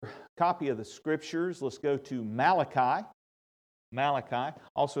copy of the Scriptures, let's go to Malachi. Malachi.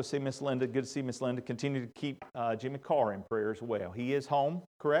 Also see Miss Linda. Good to see Miss Linda. Continue to keep Jimmy Carr in prayer as well. He is home,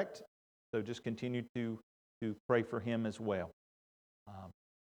 correct? So just continue to pray for him as well.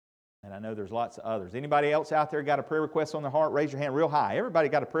 And I know there's lots of others. Anybody else out there got a prayer request on their heart? Raise your hand real high. Everybody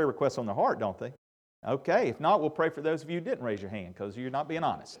got a prayer request on their heart, don't they? Okay. If not, we'll pray for those of you who didn't raise your hand because you're not being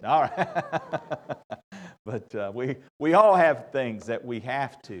honest. All right. But we all have things that we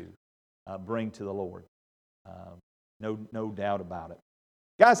have to bring to the Lord. No doubt about it.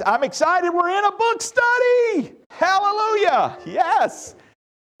 Guys, I'm excited. We're in a book study. Hallelujah. Yes.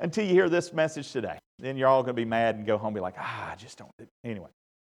 Until you hear this message today. Then you're all going to be mad and go home and be like, I just don't. Anyway.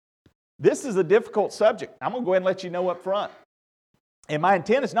 This is a difficult subject. I'm going to go ahead and let you know up front. And my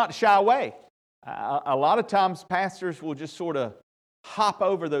intent is not to shy away. A lot of times pastors will just sort of hop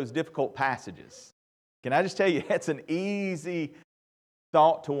over those difficult passages. Can I just tell you, it's an easy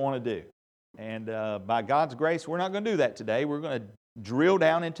thought to want to do. And by God's grace, we're not going to do that today. We're going to drill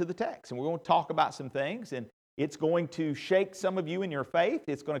down into the text. And we're going to talk about some things. And it's going to shake some of you in your faith.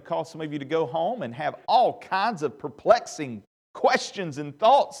 It's going to cause some of you to go home and have all kinds of perplexing questions and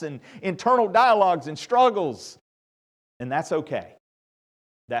thoughts and internal dialogues and struggles. And that's okay.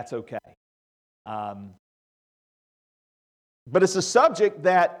 That's okay. But it's a subject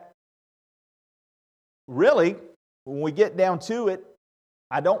that really, when we get down to it,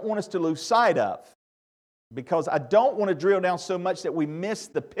 I don't want us to lose sight of. Because I don't want to drill down so much that we miss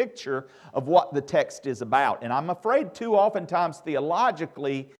the picture of what the text is about. And I'm afraid too oftentimes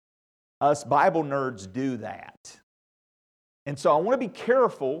theologically, us Bible nerds do that. And so I want to be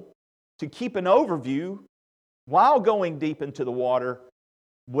careful to keep an overview while going deep into the water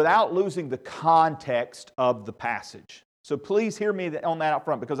without losing the context of the passage. So please hear me on that up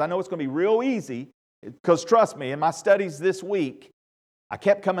front because I know it's going to be real easy because trust me, in my studies this week, I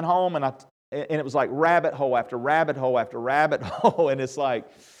kept coming home and it was like rabbit hole after rabbit hole after rabbit hole and it's like,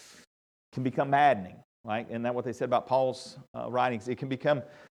 can become maddening. Right? Isn't that what they said about Paul's writings? It can become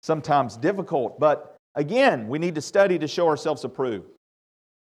sometimes difficult, but again, we need to study to show ourselves approved.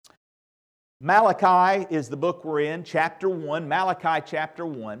 Malachi is the book we're in, chapter 1, Malachi chapter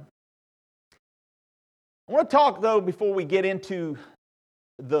 1. I want to talk, though, before we get into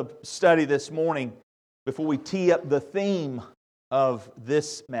the study this morning, before we tee up the theme of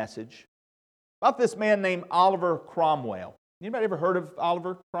this message, about this man named Oliver Cromwell. Anybody ever heard of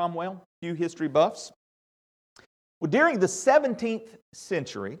Oliver Cromwell? A few history buffs. Well, during the 17th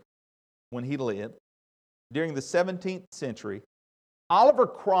century, when he lived, during the 17th century, Oliver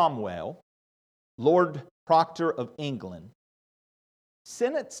Cromwell, Lord Proctor of England,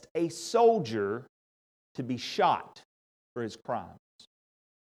 sentenced a soldier to be shot for his crimes.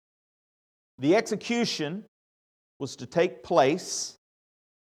 The execution was to take place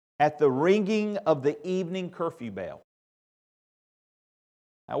at the ringing of the evening curfew bell.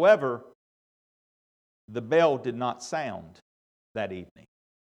 However, the bell did not sound that evening.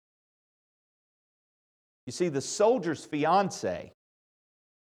 You see, the soldier's fiancée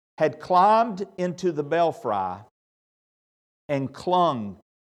had climbed into the belfry and clung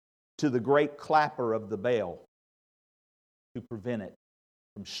to the great clapper of the bell to prevent it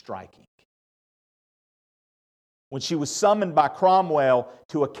from striking. When she was summoned by Cromwell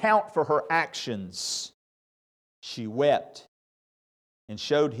to account for her actions, she wept and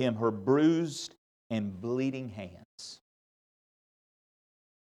showed him her bruised and bleeding hands.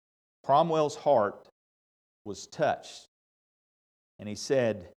 Cromwell's heart was touched, and he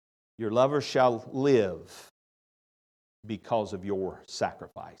said, "Your lover shall live because of your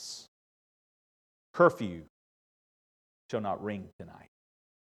sacrifice. Curfew shall not ring tonight."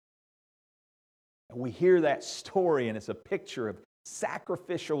 And we hear that story, and it's a picture of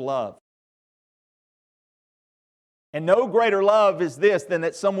sacrificial love. And no greater love is this than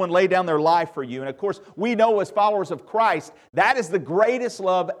that someone lay down their life for you. And of course, we know as followers of Christ, that is the greatest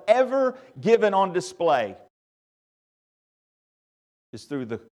love ever given on display. Is through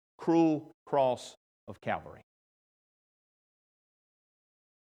the cruel cross of Calvary.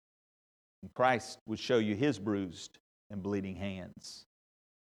 And Christ would show you His bruised and bleeding hands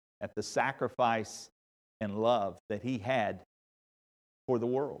at the sacrifice and love that He had for the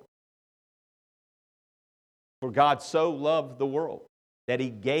world. For God so loved the world that He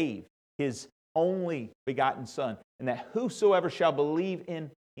gave His only begotten Son, and that whosoever shall believe in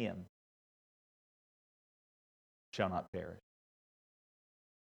Him shall not perish,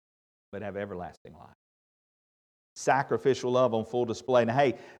 but have everlasting life. Sacrificial love on full display. Now,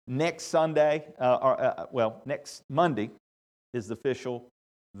 hey, next Monday is the official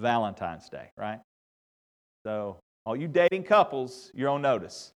Valentine's Day, right? So, all you dating couples, you're on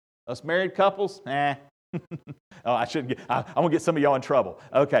notice. Us married couples, Oh, I shouldn't get. I'm gonna get some of y'all in trouble.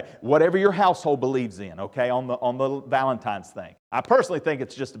 Okay, whatever your household believes in. Okay, on the Valentine's thing. I personally think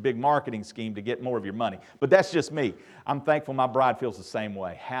it's just a big marketing scheme to get more of your money, but that's just me. I'm thankful my bride feels the same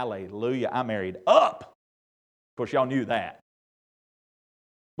way. Hallelujah! I married up. Of course, y'all knew that.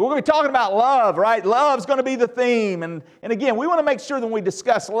 But we're going to be talking about love, right? Love's going to be the theme, and again, we want to make sure that when we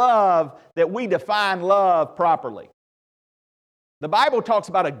discuss love that we define love properly. The Bible talks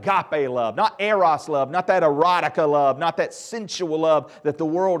about agape love, not eros love, not that erotica love, not that sensual love that the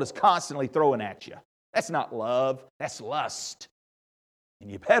world is constantly throwing at you. That's not love, that's lust.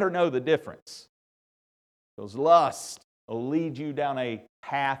 And you better know the difference. Because lust will lead you down a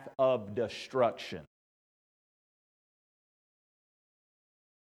path of destruction.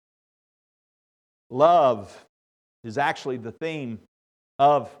 Love is actually the theme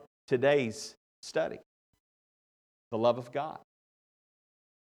of today's study. The love of God.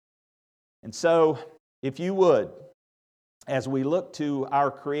 And so, if you would, as we look to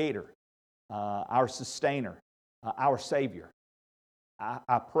our Creator, our Sustainer, our Savior,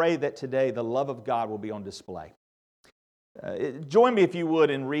 I pray that today the love of God will be on display. Join me, if you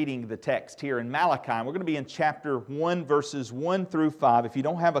would, in reading the text here in Malachi. We're going to be in chapter 1, verses 1 through 5. If you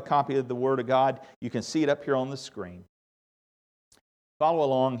don't have a copy of the Word of God, you can see it up here on the screen. Follow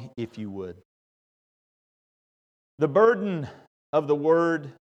along, if you would. The burden of the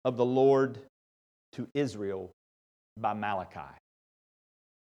word of the Lord to Israel by Malachi.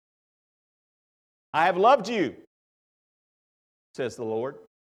 I have loved you, says the Lord.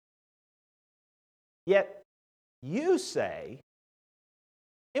 Yet you say,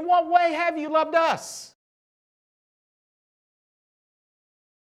 in what way have you loved us?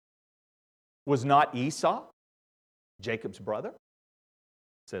 Was not Esau Jacob's brother,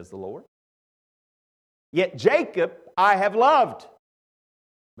 says the Lord? Yet Jacob I have loved,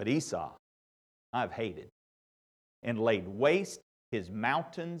 but Esau I have hated, and laid waste his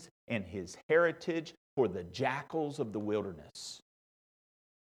mountains and his heritage for the jackals of the wilderness.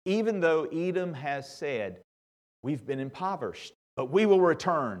 Even though Edom has said, we've been impoverished, but we will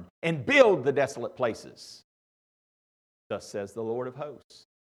return and build the desolate places. Thus says the Lord of hosts.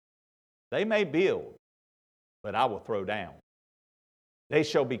 They may build, but I will throw down. They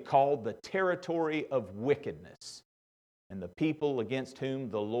shall be called the territory of wickedness, and the people against whom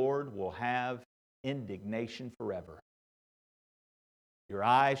the Lord will have indignation forever. Your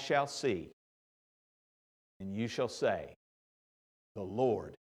eyes shall see, and you shall say, the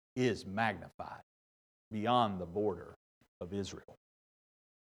Lord is magnified beyond the border of Israel.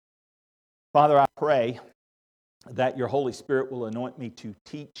 Father, I pray that your Holy Spirit will anoint me to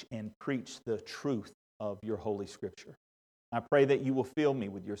teach and preach the truth of your Holy Scripture. I pray that you will fill me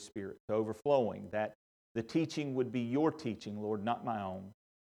with your Spirit to overflowing, that the teaching would be your teaching, Lord, not my own.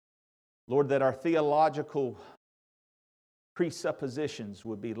 Lord, that our theological presuppositions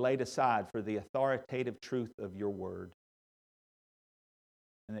would be laid aside for the authoritative truth of your word.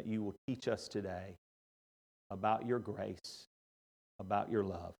 And that you will teach us today about your grace, about your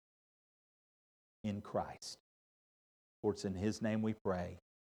love in Christ. For it's in His name we pray.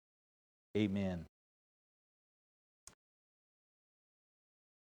 Amen.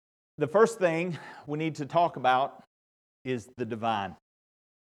 The first thing we need to talk about is the divine.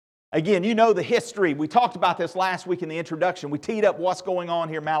 Again, you know the history. We talked about this last week in the introduction. We teed up what's going on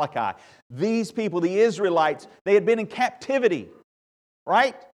here in Malachi. These people, the Israelites, they had been in captivity,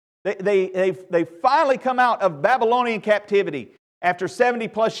 right? They finally come out of Babylonian captivity. After 70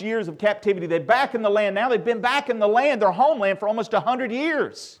 plus years of captivity, they're back in the land. Now they've been back in the land, their homeland, for almost 100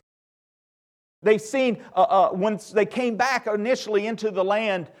 years. They've seen, when they came back initially into the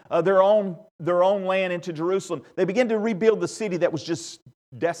land, their own land into Jerusalem, they began to rebuild the city that was just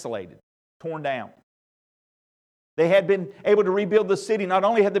desolated, torn down. They had been able to rebuild the city. Not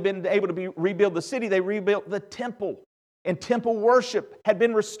only had they been able to rebuild the city, they rebuilt the temple. And temple worship had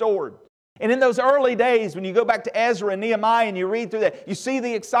been restored. And in those early days, when you go back to Ezra and Nehemiah and you read through that, you see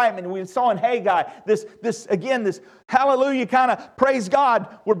the excitement. We saw in Haggai, this hallelujah kind of praise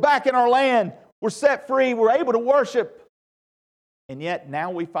God. We're back in our land. We're set free. We're able to worship. And yet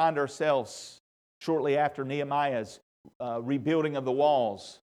now we find ourselves shortly after Nehemiah's rebuilding of the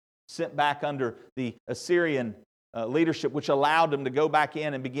walls, sent back under the Assyrian leadership, which allowed them to go back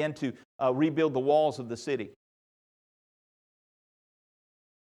in and begin to rebuild the walls of the city.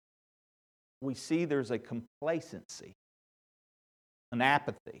 We see there's a complacency, an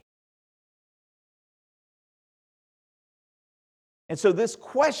apathy. And so this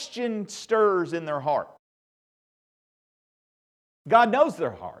question stirs in their heart. God knows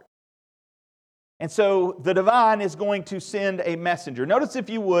their heart. And so the divine is going to send a messenger. Notice, if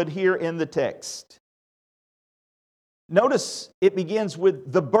you would, here in the text. Notice it begins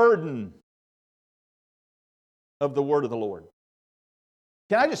with the burden of the word of the Lord.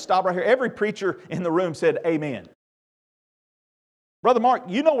 Can I just stop right here? Every preacher in the room said amen. Brother Mark,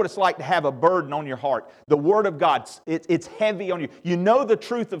 you know what it's like to have a burden on your heart. The Word of God, it's heavy on you. You know the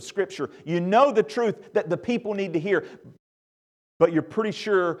truth of Scripture. You know the truth that the people need to hear. But you're pretty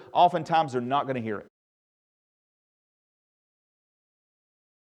sure oftentimes they're not going to hear it.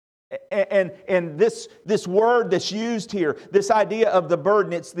 And this word that's used here, this idea of the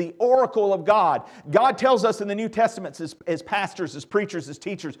burden, it's the oracle of God. God tells us in the New Testament as pastors, as preachers, as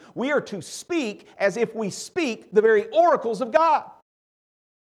teachers, we are to speak as if we speak the very oracles of God.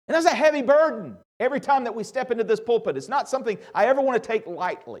 And that's a heavy burden every time that we step into this pulpit. It's not something I ever want to take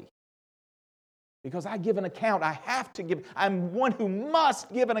lightly. Because I give an account. I have to give. I'm one who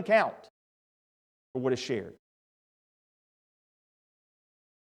must give an account for what is shared.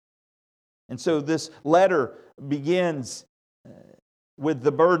 And so this letter begins with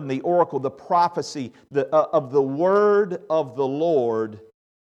the burden, the oracle, the prophecy of the word of the Lord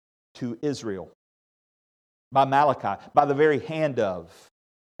to Israel by Malachi, by the very hand of,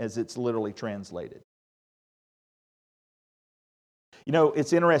 as it's literally translated. You know,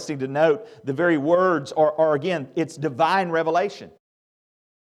 it's interesting to note the very words are again, it's divine revelation.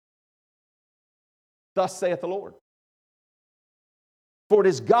 Thus saith the Lord. For it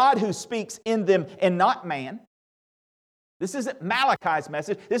is God who speaks in them and not man. This isn't Malachi's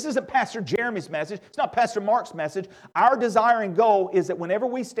message. This isn't Pastor Jeremy's message. It's not Pastor Mark's message. Our desire and goal is that whenever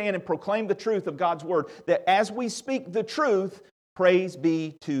we stand and proclaim the truth of God's Word, that as we speak the truth, praise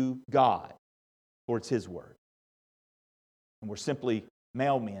be to God, for it's His Word. And we're simply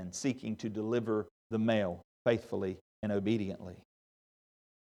mailmen seeking to deliver the mail faithfully and obediently.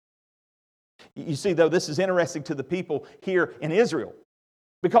 You see, though, this is interesting to the people here in Israel.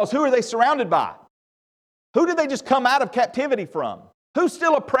 Because who are they surrounded by? Who did they just come out of captivity from? Who's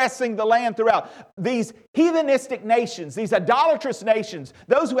still oppressing the land throughout? These heathenistic nations, these idolatrous nations,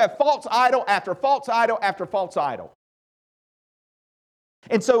 those who have false idol after false idol after false idol.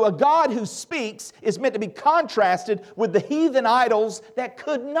 And so a God who speaks is meant to be contrasted with the heathen idols that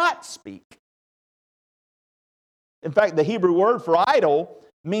could not speak. In fact, the Hebrew word for idol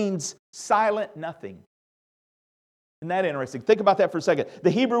means silent nothing. Isn't that interesting? Think about that for a second. The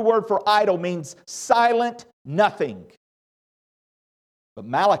Hebrew word for idol means silent nothing. But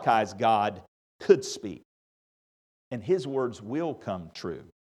Malachi's God could speak, and his words will come true.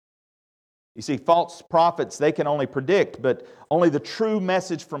 You see, false prophets, they can only predict, but only the true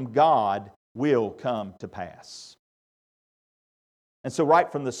message from God will come to pass. And so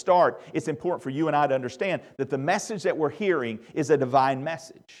right from the start, it's important for you and I to understand that the message that we're hearing is a divine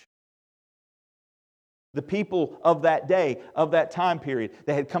message. The people of that day, of that time period,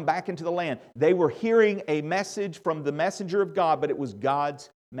 that had come back into the land, they were hearing a message from the messenger of God, but it was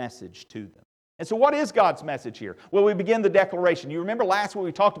God's message to them. And so what is God's message here? Well, we begin the declaration. You remember last week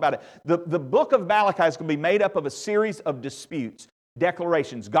we talked about it. The book of Malachi is going to be made up of a series of disputes,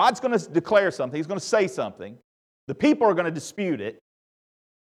 declarations. God's going to declare something. He's going to say something. The people are going to dispute it,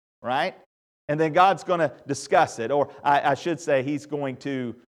 right? And then God's going to discuss it. Or I should say He's going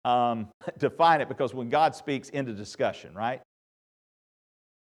to define it, because when God speaks, into discussion, right?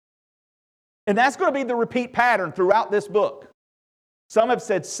 And that's going to be the repeat pattern throughout this book. Some have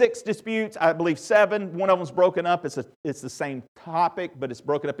said 6 disputes. I believe 7. One of them's broken up. It's the same topic, but it's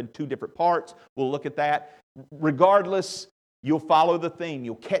broken up in 2 different parts. We'll look at that. Regardless, you'll follow the theme.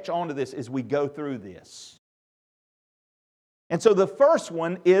 You'll catch on to this as we go through this. And so the first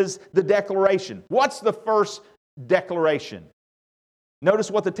one is the declaration. What's the first declaration?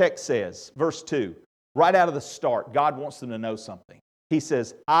 Notice what the text says, verse 2. Right out of the start, God wants them to know something. He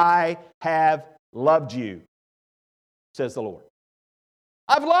says, I have loved you, says the Lord.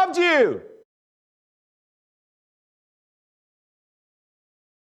 I've loved you.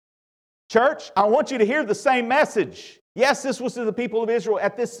 Church, I want you to hear the same message. Yes, this was to the people of Israel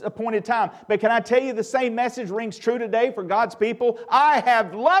at this appointed time. But can I tell you the same message rings true today for God's people? I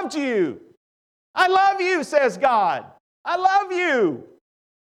have loved you. I love you, says God. I love you.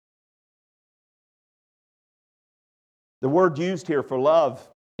 The word used here for love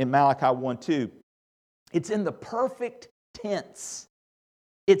in Malachi 1:2, it's in the perfect tense.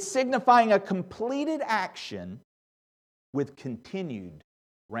 It's signifying a completed action with continued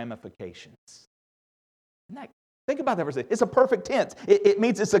ramifications. Think about that for a second. It's a perfect tense. It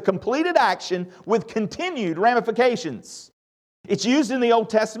means it's a completed action with continued ramifications. It's used in the Old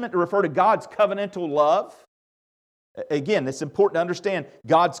Testament to refer to God's covenantal love. Again, it's important to understand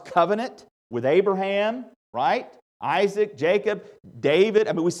God's covenant with Abraham, right? Isaac, Jacob, David.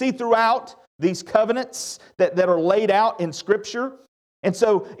 I mean, we see throughout these covenants that are laid out in Scripture. And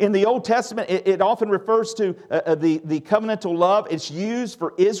so in the Old Testament, it often refers to the covenantal love. It's used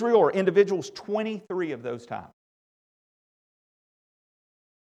for Israel or individuals 23 of those times.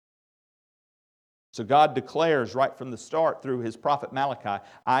 So God declares right from the start through His prophet Malachi,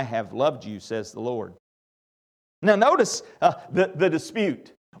 I have loved you, says the Lord. Now notice the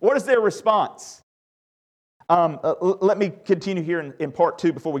dispute. What is their response? Let me continue here in part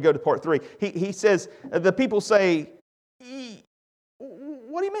 2 before we go to part 3. He says, the people say,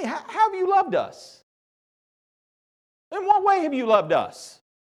 what do you mean? How have you loved us? In what way have you loved us?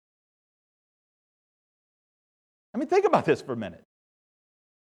 I mean, think about this for a minute.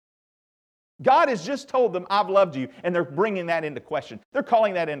 God has just told them, I've loved you, and they're bringing that into question. They're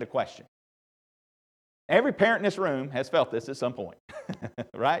calling that into question. Every parent in this room has felt this at some point,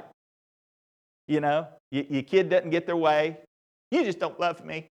 right? You know, your kid doesn't get their way. You just don't love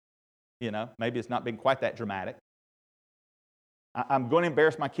me. You know, maybe it's not been quite that dramatic. I'm going to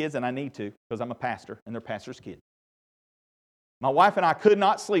embarrass my kids, and I need to, because I'm a pastor, and they're pastor's kids. My wife and I could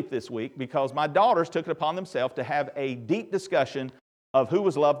not sleep this week because my daughters took it upon themselves to have a deep discussion of who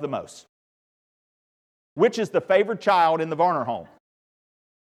was loved the most. Which is the favored child in the Varner home.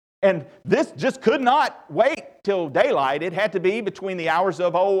 And this just could not wait till daylight. It had to be between the hours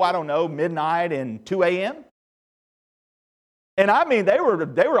of, midnight and 2 a.m. And I mean, they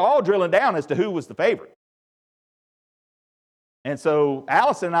were all drilling down as to who was the favorite. And so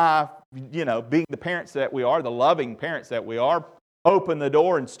Alice and I, being the parents that we are, the loving parents that we are, opened the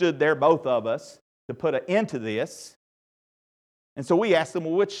door and stood there, both of us, to put an end to this. And so we asked them,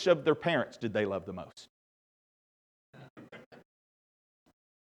 well, which of their parents did they love the most?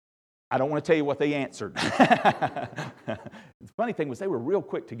 I don't want to tell you what they answered. The funny thing was they were real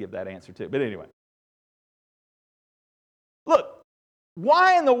quick to give that answer too. But anyway. Look,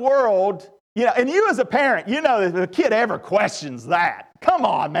 why in the world, and you as a parent, if a kid ever questions that. Come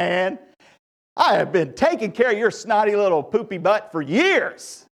on, man. I have been taking care of your snotty little poopy butt for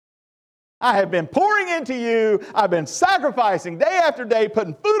years. I have been pouring into you. I've been sacrificing day after day,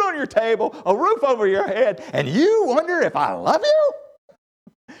 putting food on your table, a roof over your head, and you wonder if I love you?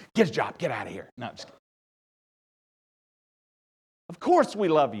 Get a job. Get out of here. No, I'm just kidding. Of course we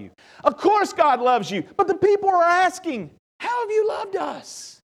love you. Of course God loves you. But the people are asking, how have you loved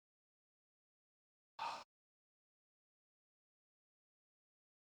us?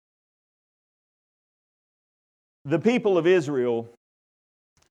 The people of Israel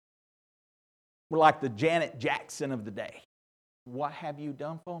were like the Janet Jackson of the day. What have you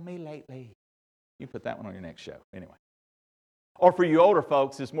done for me lately? You put that one on your next show. Anyway. Or for you older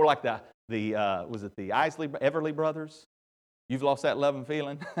folks, it's more like the Everly Brothers? You've lost that love and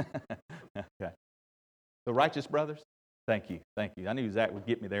feeling? Okay. The Righteous Brothers? Thank you. I knew Zach would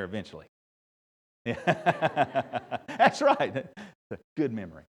get me there eventually. Yeah. That's right. Good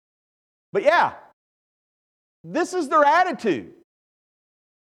memory. But yeah, this is their attitude.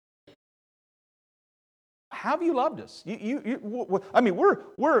 How have you loved us?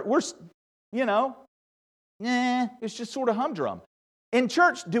 It's just sort of humdrum. In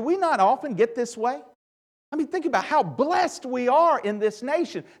church, do we not often get this way? I mean, think about how blessed we are in this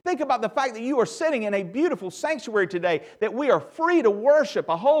nation. Think about the fact that you are sitting in a beautiful sanctuary today, that we are free to worship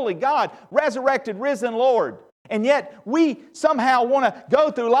a holy God, resurrected, risen Lord. And yet, we somehow want to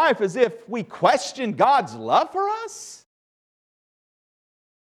go through life as if we question God's love for us.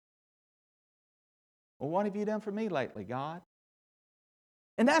 Well, what have you done for me lately, God?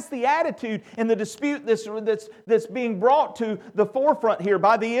 And that's the attitude and the dispute that's being brought to the forefront here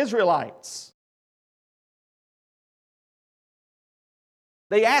by the Israelites.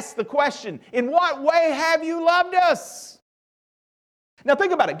 They ask the question, in what way have you loved us? Now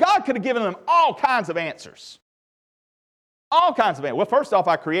think about it. God could have given them all kinds of answers. All kinds of answers. Well, first off,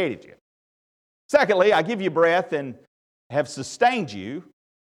 I created you. Secondly, I give you breath and have sustained you.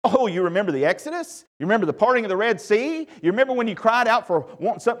 Oh, you remember the Exodus? You remember the parting of the Red Sea? You remember when you cried out for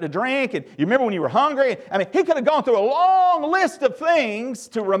wanting something to drink? And you remember when you were hungry? I mean, he could have gone through a long list of things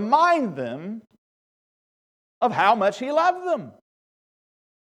to remind them of how much he loved them.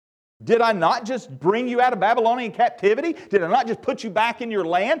 Did I not just bring you out of Babylonian captivity? Did I not just put you back in your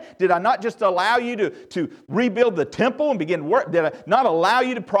land? Did I not just allow you to rebuild the temple and begin work? Did I not allow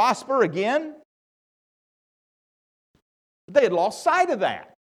you to prosper again? They had lost sight of that.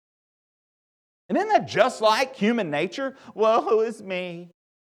 And isn't that just like human nature? Woe is me.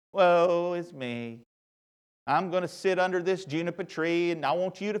 Woe is me. I'm going to sit under this juniper tree and I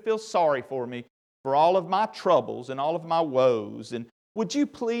want you to feel sorry for me for all of my troubles and all of my woes. And would you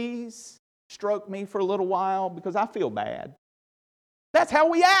please stroke me for a little while because I feel bad. That's how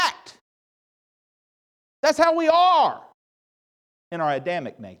we act. That's how we are in our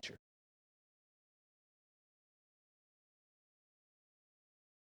Adamic nature.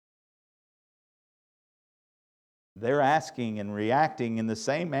 They're asking and reacting in the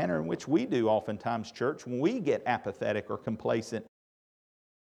same manner in which we do oftentimes, church, when we get apathetic or complacent.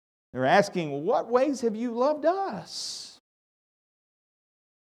 They're asking, what ways have you loved us?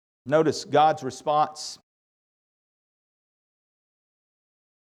 Notice God's response.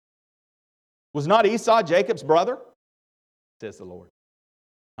 Was not Esau Jacob's brother? Says the Lord.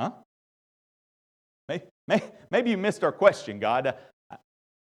 Huh? Maybe you missed our question, God.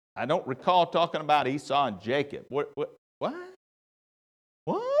 I don't recall talking about Esau and Jacob. What? What?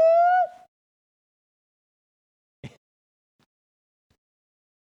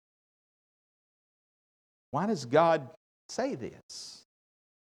 Why does God say this?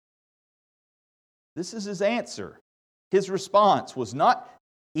 This is His answer. His response was not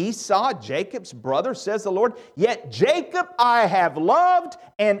Esau, Jacob's brother, says the Lord. Yet Jacob I have loved,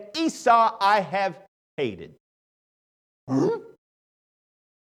 and Esau I have hated. Huh?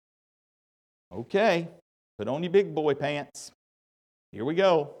 Okay, put on your big boy pants. Here we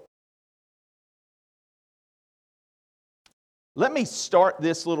go. Let me start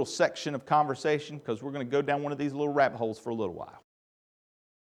this little section of conversation because we're going to go down one of these little rabbit holes for a little while.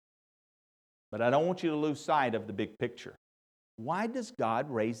 But I don't want you to lose sight of the big picture. Why does God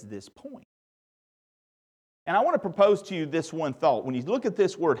raise this point? And I want to propose to you this one thought. When you look at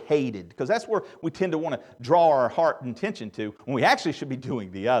this word hated, because that's where we tend to want to draw our heart and attention to, when we actually should be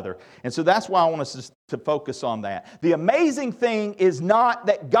doing the other. And so that's why I want us to focus on that. The amazing thing is not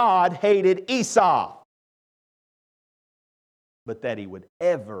that God hated Esau, but that He would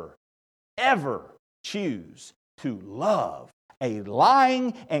ever choose to love a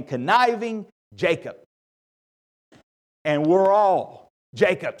lying and conniving Jacob. And we're all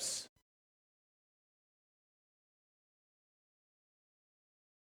Jacobs.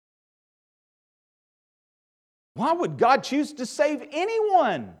 Why would God choose to save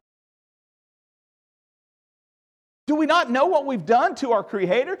anyone? Do we not know what we've done to our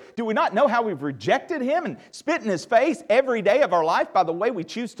Creator? Do we not know how we've rejected Him and spit in His face every day of our life by the way we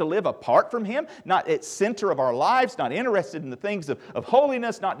choose to live apart from Him? Not at center of our lives, not interested in the things of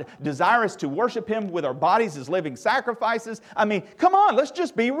holiness, not desirous to worship Him with our bodies as living sacrifices. I mean, come on, let's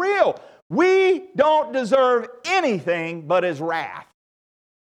just be real. We don't deserve anything but His wrath.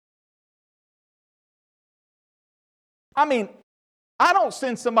 I mean, I don't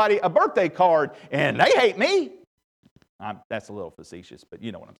send somebody a birthday card and they hate me. That's a little facetious, but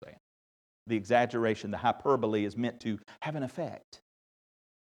you know what I'm saying. The exaggeration, the hyperbole is meant to have an effect.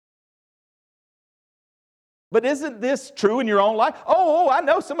 But isn't this true in your own life? Oh, I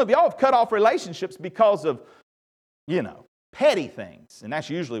know some of y'all have cut off relationships because of, petty things. And that's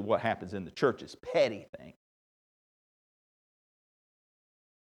usually what happens in the church is petty things.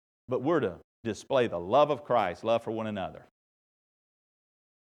 But we're to display the love of Christ, love for one another.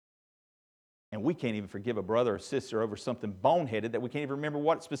 And we can't even forgive a brother or sister over something boneheaded that we can't even remember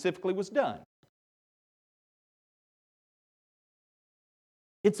what specifically was done.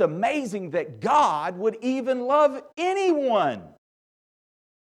 It's amazing that God would even love anyone.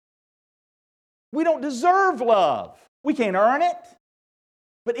 We don't deserve love. We can't earn it.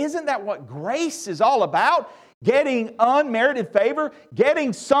 But isn't that what grace is all about? Getting unmerited favor,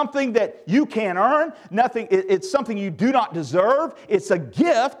 getting something that you can't earn, it's something you do not deserve. It's a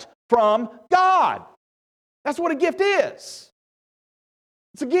gift from God. That's what a gift is.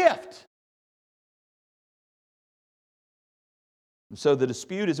 It's a gift. And so the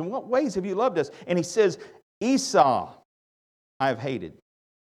dispute is, in what ways have you loved us? And he says, Esau I have hated.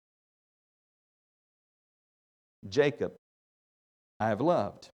 Jacob I have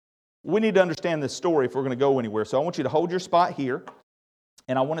loved. We need to understand this story if we're going to go anywhere. So I want you to hold your spot here.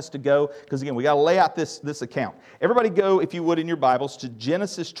 And I want us to go, because again, we got to lay out this account. Everybody go, if you would, in your Bibles to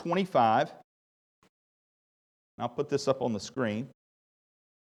Genesis 25. I'll put this up on the screen.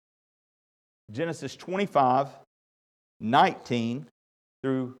 Genesis 25, 19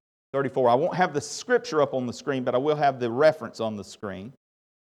 through 34. I won't have the scripture up on the screen, but I will have the reference on the screen.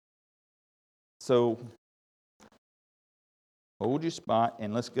 So hold your spot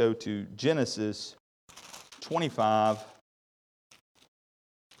and let's go to Genesis 25.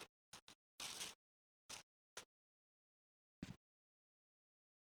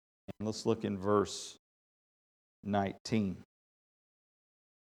 And let's look in verse 19.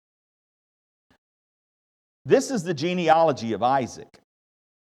 This is the genealogy of Isaac,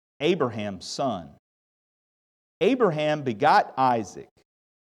 Abraham's son. Abraham begot Isaac.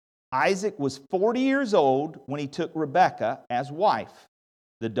 Isaac was 40 years old when he took Rebekah as wife,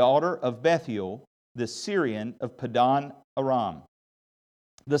 the daughter of Bethuel, the Syrian of Paddan Aram,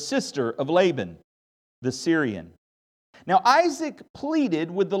 the sister of Laban, the Syrian. Now Isaac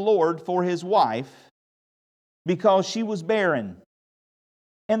pleaded with the Lord for his wife because she was barren.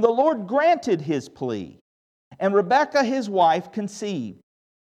 And the Lord granted his plea. And Rebekah his wife conceived.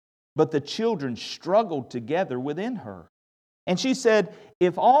 But the children struggled together within her. And she said,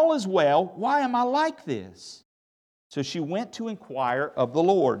 "If all is well, why am I like this?" So she went to inquire of the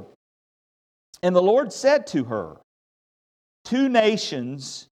Lord. And the Lord said to her, "Two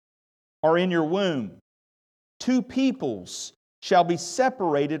nations are in your womb. Two peoples shall be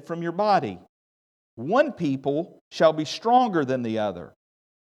separated from your body. One people shall be stronger than the other,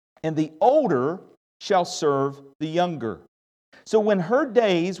 and the older shall serve the younger." So when her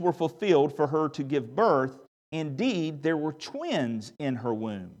days were fulfilled for her to give birth, indeed there were twins in her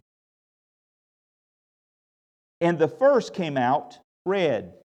womb. And the first came out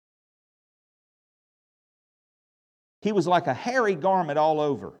red. He was like a hairy garment all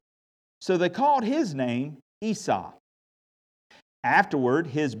over. So they called his name Esau. Afterward,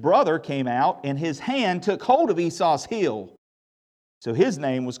 his brother came out, and his hand took hold of Esau's heel. So his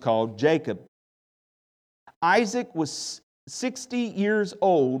name was called Jacob. Isaac was 60 years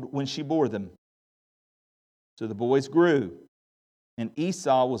old when she bore them. So the boys grew, and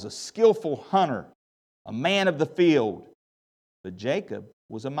Esau was a skillful hunter, a man of the field. But Jacob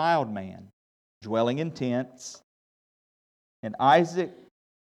was a mild man, dwelling in tents. And Isaac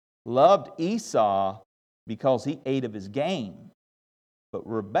loved Esau because he ate of his game, but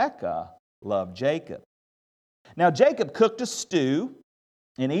Rebekah loved Jacob. Now Jacob cooked a stew,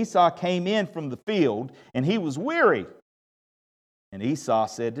 and Esau came in from the field, and he was weary. And Esau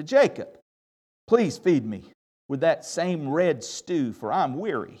said to Jacob, "Please feed me with that same red stew, for I'm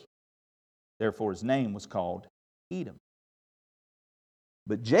weary." Therefore his name was called Edom.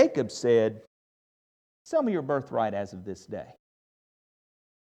 But Jacob said, "Sell me your birthright as of this day."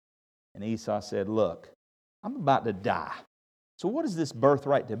 And Esau said, "Look, I'm about to die. So what is this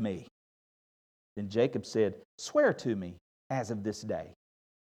birthright to me?" Then Jacob said, "Swear to me as of this day."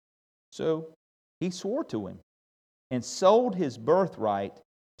 So he swore to him and sold his birthright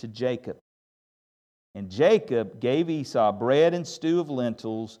to Jacob. And Jacob gave Esau bread and stew of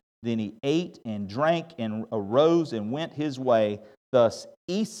lentils. Then he ate and drank and arose and went his way. Thus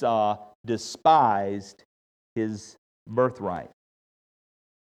Esau despised his birthright.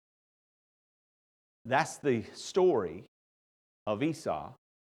 That's the story of Esau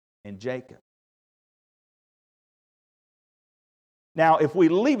and Jacob. Now, if we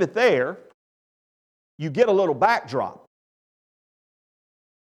leave it there, you get a little backdrop.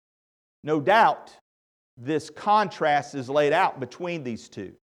 No doubt, this contrast is laid out between these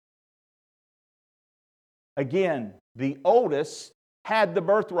two. Again, the oldest had the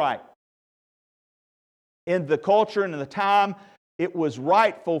birthright. In the culture and in the time, it was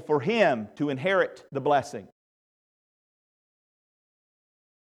rightful for him to inherit the blessing.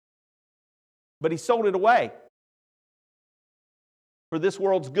 But he sold it away for this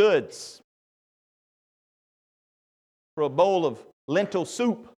world's goods, for a bowl of lentil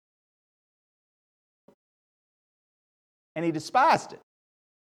soup. And he despised it.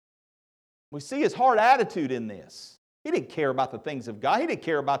 We see his hard attitude in this. He didn't care about the things of God. He didn't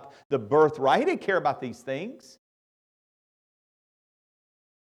care about the birthright. He didn't care about these things.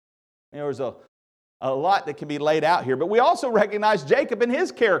 There's a lot that can be laid out here. But we also recognize Jacob and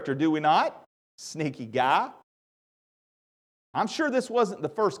his character, do we not? Sneaky guy. I'm sure this wasn't the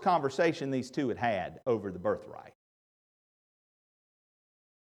first conversation these two had had over the birthright.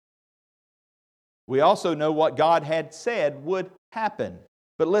 We also know what God had said would happen.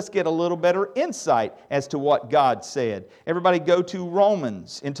 But let's get a little better insight as to what God said. Everybody go to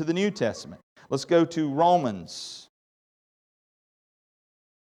Romans, into the New Testament. Let's go to Romans.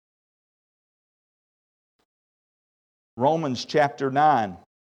 Romans chapter 9.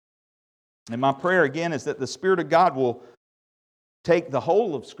 And my prayer again is that the Spirit of God will take the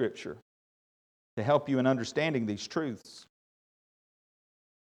whole of Scripture to help you in understanding these truths.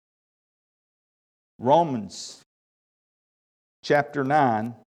 Romans chapter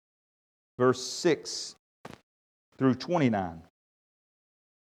 9, verse 6 through 29.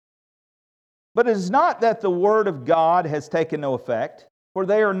 But it is not that the word of God has taken no effect, for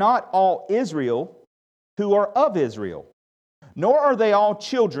they are not all Israel who are of Israel, nor are they all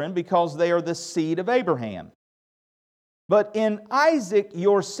children because they are the seed of Abraham. But in Isaac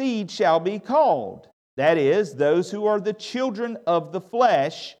your seed shall be called, that is, those who are the children of the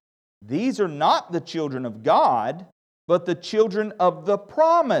flesh. These are not the children of God, but the children of the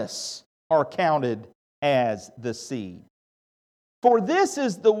promise are counted as the seed. For this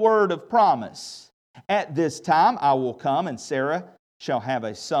is the word of promise. At this time I will come, and Sarah shall have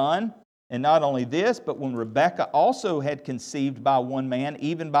a son. And not only this, but when Rebekah also had conceived by one man,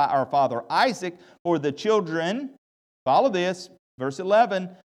 even by our father Isaac, for the children, follow this, verse 11,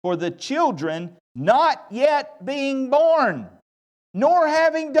 for the children not yet being born, nor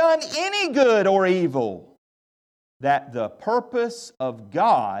having done any good or evil, that the purpose of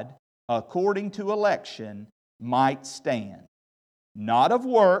God according to election might stand, not of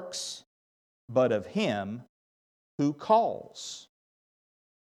works, but of Him who calls.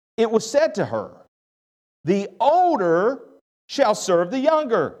 It was said to her, the older shall serve the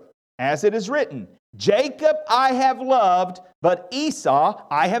younger, as it is written, Jacob I have loved, but Esau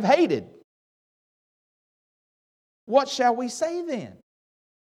I have hated. What shall we say then?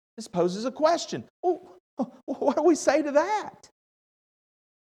 This poses a question. What do we say to that?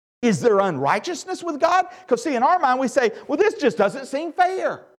 Is there unrighteousness with God? Because see, in our mind we say, well, this just doesn't seem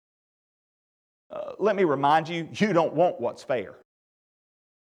fair. Let me remind you, you don't want what's fair.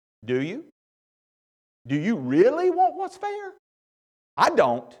 Do you? Do you really want what's fair? I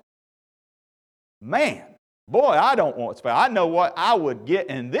don't. Man, boy, I don't want what's fair. I know what I would get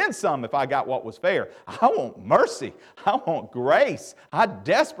and then some if I got what was fair. I want mercy. I want grace. I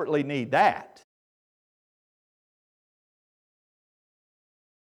desperately need that.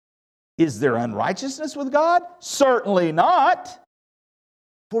 Is there unrighteousness with God? Certainly not.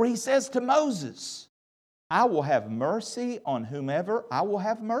 For He says to Moses, I will have mercy on whomever I will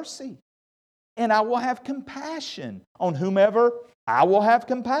have mercy, and I will have compassion on whomever I will have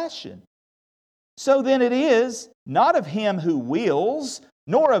compassion. So then it is not of him who wills,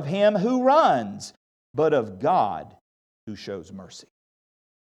 nor of him who runs, but of God who shows mercy.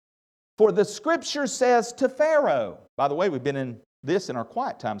 For the Scripture says to Pharaoh, by the way, we've been in this in our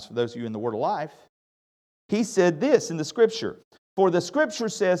quiet times for those of you in the Word of Life. He said this in the Scripture. For the Scripture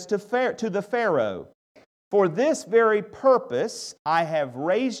says to the Pharaoh, for this very purpose I have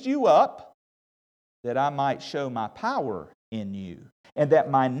raised you up, that I might show my power in you, and that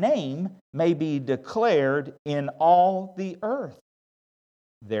my name may be declared in all the earth.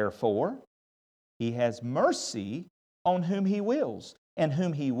 Therefore, He has mercy on whom He wills, and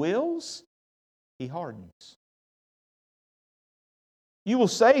whom He wills, He hardens. You will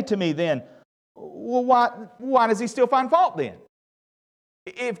say to me then, well, why does He still find fault then?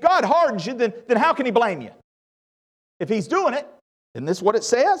 If God hardens you, then how can He blame you? If He's doing it, isn't this what it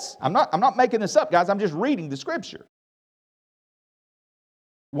says? I'm not making this up, guys. I'm just reading the Scripture.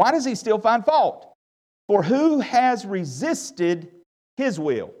 Why does He still find fault? For who has resisted His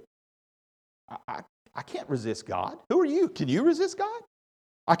will? I can't resist God. Who are you? Can you resist God?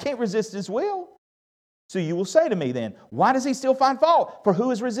 I can't resist His will. So you will say to me then, why does He still find fault? For who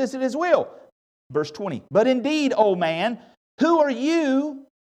has resisted His will? Verse 20. But indeed, O man, who are you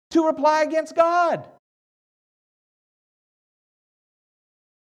to reply against God?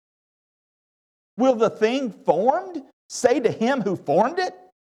 Will the thing formed say to him who formed it,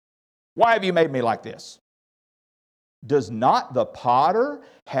 why have you made me like this? Does not the potter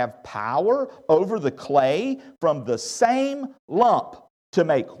have power over the clay from the same lump to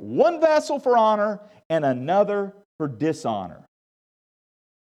make one vessel for honor and another for dishonor?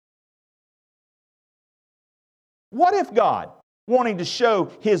 What if God, wanting to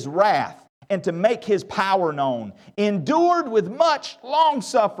show His wrath and to make His power known, endured with much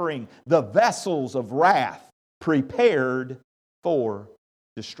long-suffering the vessels of wrath prepared for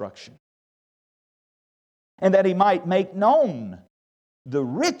destruction, and that He might make known the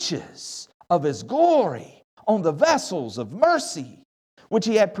riches of His glory on the vessels of mercy, which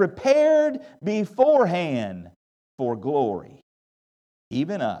He had prepared beforehand for glory,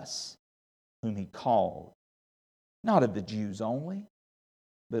 even us, whom He called, not of the Jews only,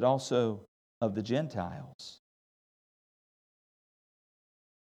 but also of the Gentiles.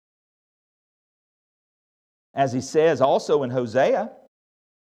 As He says also in Hosea,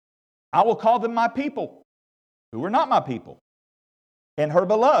 I will call them my people, who were not my people, and her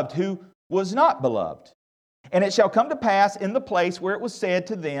beloved, who was not beloved. And it shall come to pass in the place where it was said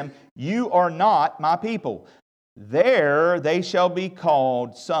to them, you are not my people. There they shall be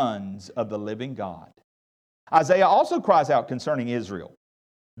called sons of the living God. Isaiah also cries out concerning Israel,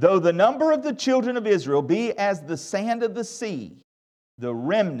 though the number of the children of Israel be as the sand of the sea, the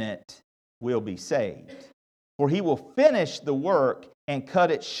remnant will be saved. For He will finish the work and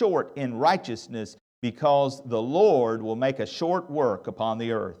cut it short in righteousness, because the Lord will make a short work upon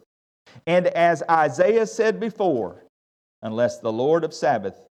the earth. And as Isaiah said before, unless the Lord of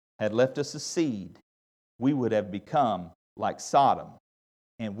Sabbath had left us a seed, we would have become like Sodom,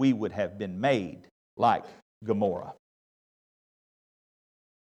 and we would have been made like Gomorrah.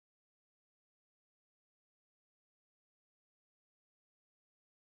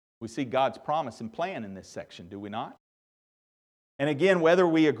 We see God's promise and plan in this section, do we not? And again, whether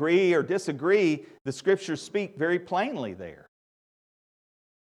we agree or disagree, the Scriptures speak very plainly there.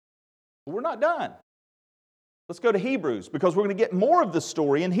 But we're not done. Let's go to Hebrews, because we're going to get more of the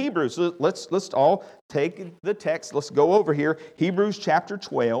story in Hebrews. So let's all take the text. Let's go over here. Hebrews chapter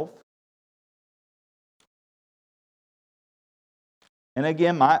 12. And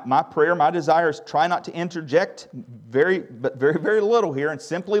again, my prayer, my desire is try not to interject very little here, and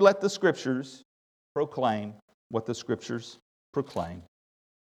simply let the Scriptures proclaim what the Scriptures proclaim.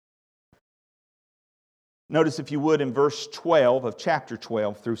 Notice, if you would, in verse 12 of chapter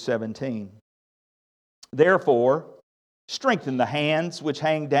 12 through 17. Therefore, strengthen the hands which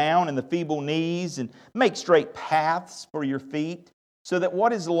hang down and the feeble knees, and make straight paths for your feet, so that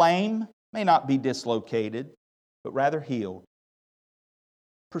what is lame may not be dislocated, but rather healed.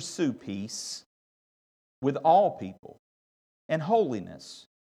 Pursue peace with all people and holiness,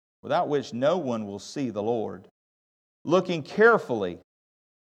 without which no one will see the Lord. Looking carefully,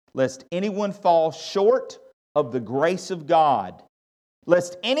 lest anyone fall short of the grace of God,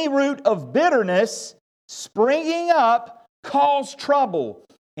 lest any root of bitterness springing up cause trouble,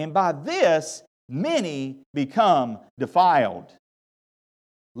 and by this many become defiled.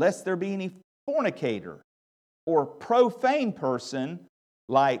 Lest there be any fornicator or profane person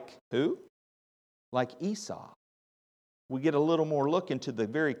like who? Like Esau. We get a little more look into the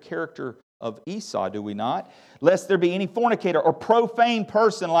very character of Esau, do we not? Lest there be any fornicator or profane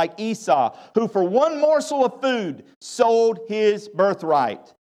person like Esau, who for one morsel of food sold his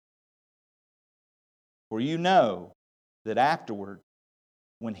birthright. For you know that afterward,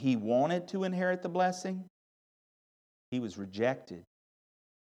 when he wanted to inherit the blessing, he was rejected,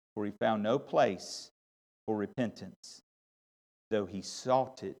 for he found no place for repentance, though he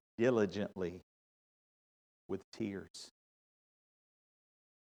sought it diligently with tears.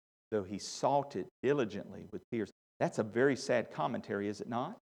 Though he sought it diligently with tears. That's a very sad commentary, is it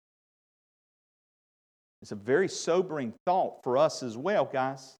not? It's a very sobering thought for us as well,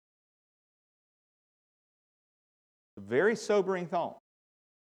 guys. A very sobering thought.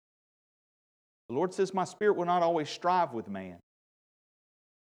 The Lord says, my spirit will not always strive with man.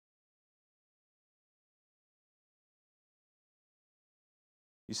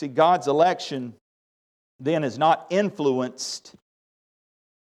 You see, God's election then is not influenced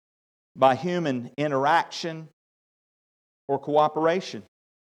by human interaction or cooperation.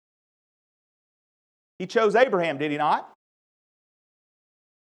 He chose Abraham, did he not?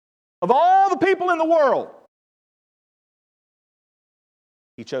 Of all the people in the world,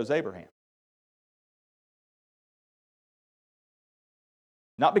 he chose Abraham.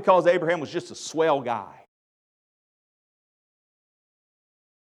 Not because Abraham was just a swell guy.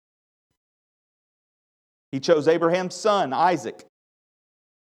 He chose Abraham's son, Isaac.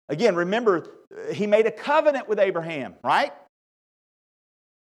 Again, remember, he made a covenant with Abraham, right?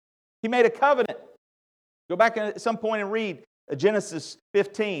 He made a covenant. Go back at some point and read Genesis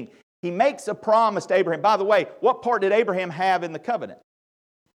 15. He makes a promise to Abraham. By the way, what part did Abraham have in the covenant?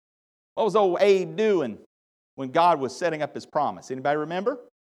 What was old Abe doing when God was setting up his promise? Anybody remember?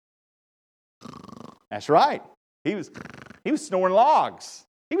 That's right. He was snoring logs.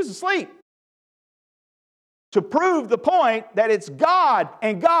 He was asleep. To prove the point that it's God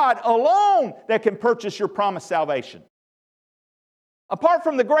and God alone that can purchase your promised salvation. Apart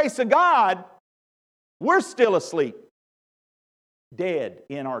from the grace of God, we're still asleep, dead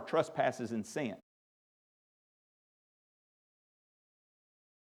in our trespasses and sin.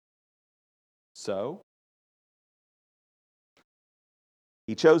 So,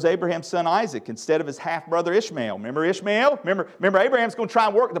 he chose Abraham's son Isaac instead of his half-brother Ishmael. Remember Ishmael? Remember Abraham's going to try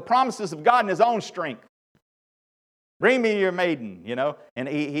and work the promises of God in his own strength. Bring me your maiden, And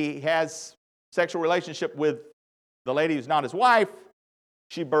he has sexual relationship with the lady who's not his wife.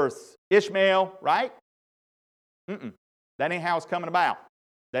 She births Ishmael, right? That ain't how it's coming about.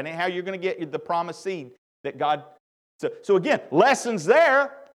 That ain't how you're going to get the promised seed that God... So again, lessons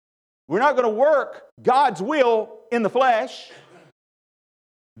there. We're not going to work God's will in the flesh.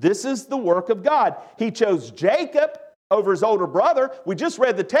 This is the work of God. He chose Jacob over his older brother. We just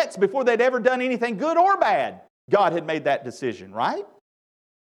read the text before they'd ever done anything good or bad. God had made that decision, right?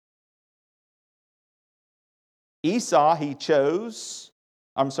 Esau, he chose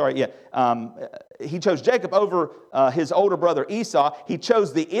Jacob over his older brother Esau. He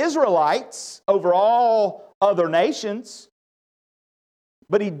chose the Israelites over all other nations.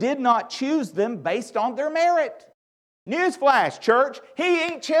 But He did not choose them based on their merit. Newsflash, church, He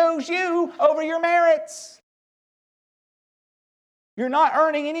ain't chose you over your merits. You're not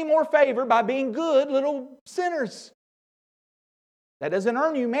earning any more favor by being good little sinners. That doesn't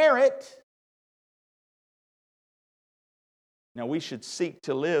earn you merit. Now, we should seek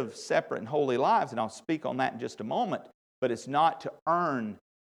to live separate and holy lives, and I'll speak on that in just a moment, but it's not to earn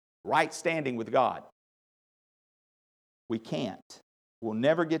right standing with God. We can't. We'll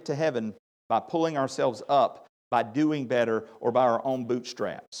never get to heaven by pulling ourselves up, by doing better, or by our own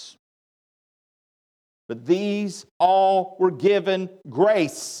bootstraps. But these all were given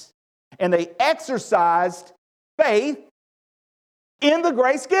grace, and they exercised faith in the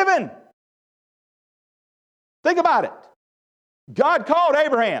grace given. Think about it. God called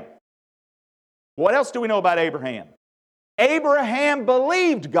Abraham. What else do we know about Abraham? Abraham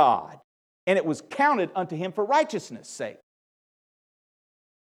believed God, and it was counted unto him for righteousness' sake.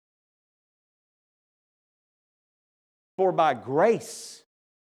 For by grace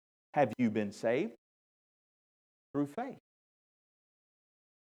have you been saved through faith.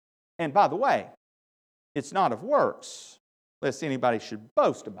 And by the way, it's not of works, lest anybody should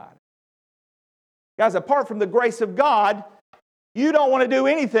boast about it. Guys, apart from the grace of God, you don't want to do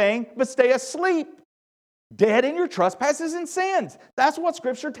anything but stay asleep, dead in your trespasses and sins. That's what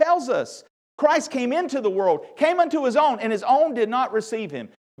Scripture tells us. Christ came into the world, came unto His own, and His own did not receive Him,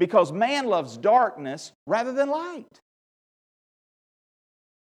 because man loves darkness rather than light.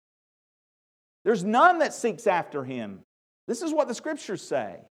 There's none that seeks after Him. This is what the Scriptures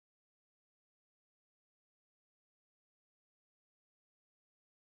say.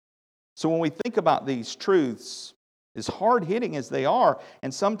 So when we think about these truths, as hard-hitting as they are,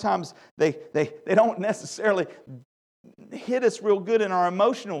 and sometimes they don't necessarily hit us real good in our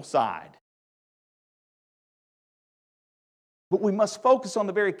emotional side. But we must focus on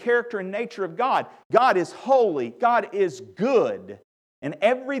the very character and nature of God. God is holy. God is good. And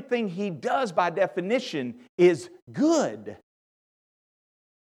everything He does by definition is good.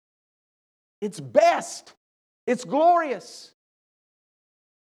 It's best. It's glorious.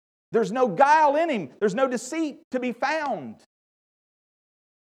 There's no guile in Him. There's no deceit to be found.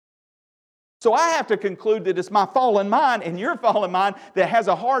 So I have to conclude that it's my fallen mind and your fallen mind that has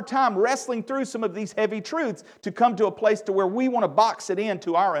a hard time wrestling through some of these heavy truths to come to a place to where we want to box it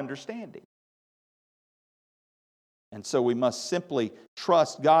into our understanding. And so we must simply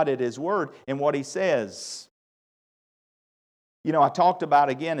trust God at His Word and what He says. You know, I talked about,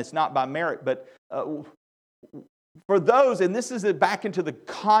 again, it's not by merit, but for those, and this is back into the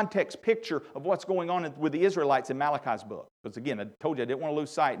context picture of what's going on with the Israelites in Malachi's book. Because again, I told you I didn't want to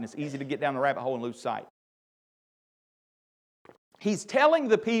lose sight, and it's easy to get down the rabbit hole and lose sight. He's telling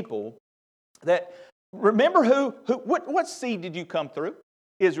the people that, remember what seed did you come through,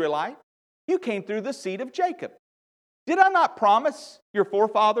 Israelite? You came through the seed of Jacob. Did I not promise your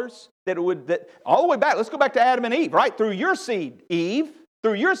forefathers that all the way back, let's go back to Adam and Eve, right? Through your seed, Eve,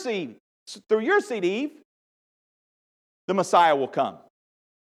 Eve, the Messiah will come.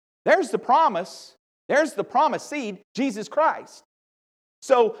 There's the promise. There's the promised seed, Jesus Christ.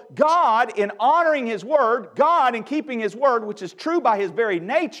 So God, in honoring His Word, God, in keeping His Word, which is true by His very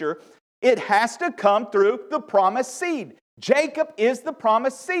nature, it has to come through the promised seed. Jacob is the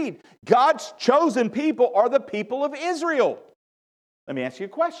promised seed. God's chosen people are the people of Israel. Let me ask you a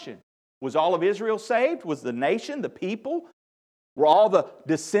question. Was all of Israel saved? Was the nation, the people, were all the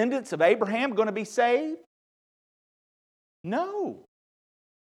descendants of Abraham going to be saved? No.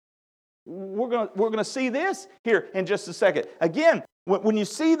 We're going to see this here in just a second. Again, when you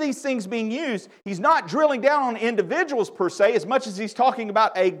see these things being used, He's not drilling down on individuals per se as much as He's talking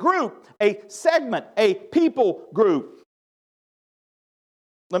about a group, a segment, a people group.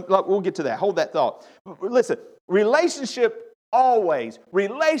 We'll get to that. Hold that thought. Listen, relationship always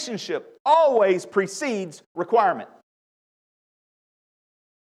precedes requirement.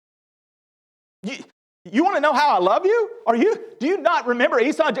 You want to know how I love you? Do you not remember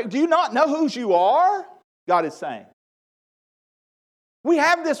Esau? Do you not know whose you are? God is saying. We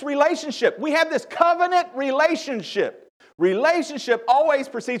have this relationship. We have this covenant relationship. Relationship always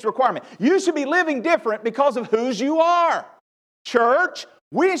precedes requirement. You should be living different because of whose you are. Church,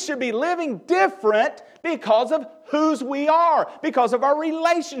 we should be living different because of whose we are, because of our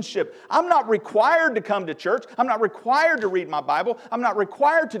relationship. I'm not required to come to church. I'm not required to read my Bible. I'm not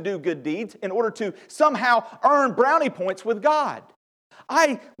required to do good deeds in order to somehow earn brownie points with God.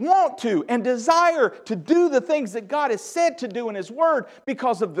 I want to and desire to do the things that God has said to do in His Word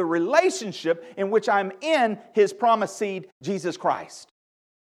because of the relationship in which I'm in His promised seed, Jesus Christ.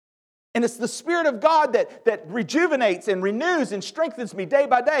 And it's the Spirit of God that rejuvenates and renews and strengthens me day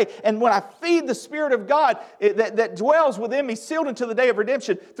by day. And when I feed the Spirit of God that dwells within me, sealed until the day of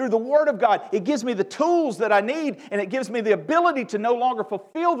redemption, through the Word of God, it gives me the tools that I need, and it gives me the ability to no longer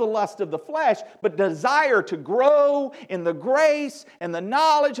fulfill the lust of the flesh, but desire to grow in the grace and the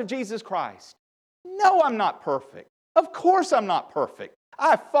knowledge of Jesus Christ. No, I'm not perfect. Of course I'm not perfect.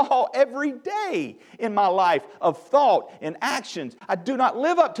 I fall every day in my life of thought and actions. I do not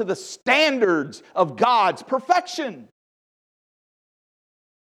live up to the standards of God's perfection.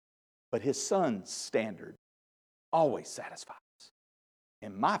 But His Son's standard always satisfies.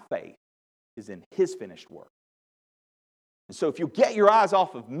 And my faith is in His finished work. And so if you get your eyes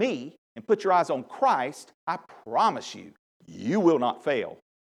off of me and put your eyes on Christ, I promise you, you will not fail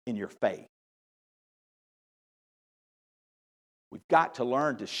in your faith. We've got to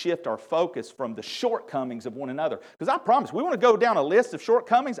learn to shift our focus from the shortcomings of one another. Because I promise, we want to go down a list of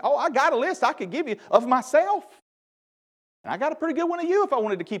shortcomings. Oh, I got a list I could give you of myself. And I got a pretty good one of you if I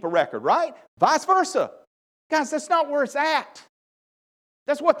wanted to keep a record, right? Vice versa. Guys, that's not where it's at.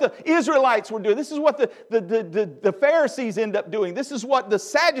 That's what the Israelites were doing. This is what the Pharisees end up doing. This is what the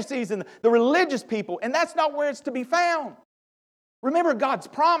Sadducees and the religious people, and that's not where it's to be found. Remember God's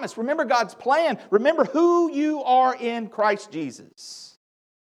promise. Remember God's plan. Remember who you are in Christ Jesus.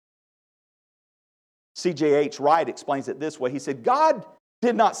 C.J.H. Wright explains it this way. He said, God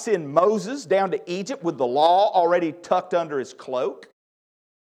did not send Moses down to Egypt with the law already tucked under his cloak.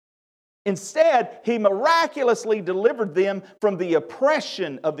 Instead, He miraculously delivered them from the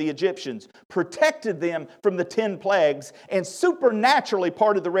oppression of the Egyptians, protected them from the 10 plagues, and supernaturally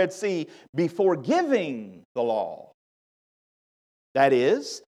parted the Red Sea before giving the law. That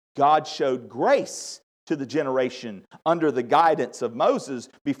is, God showed grace to the generation under the guidance of Moses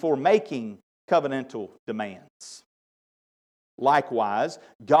before making covenantal demands. Likewise,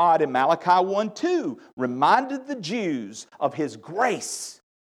 God in Malachi 1:2 reminded the Jews of His grace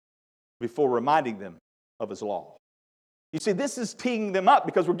before reminding them of His law. You see, this is teeing them up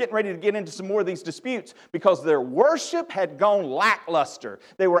because we're getting ready to get into some more of these disputes because their worship had gone lackluster.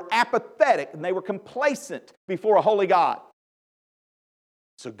 They were apathetic and they were complacent before a holy God.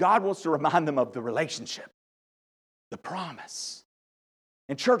 So God wants to remind them of the relationship, the promise.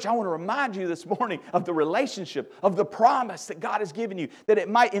 And church, I want to remind you this morning of the relationship, of the promise that God has given you, that it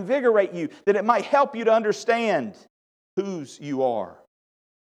might invigorate you, that it might help you to understand whose you are.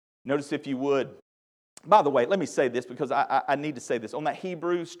 Notice if you would. By the way, let me say this because I need to say this. On that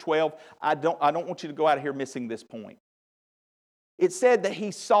Hebrews 12, I don't want you to go out of here missing this point. It said that he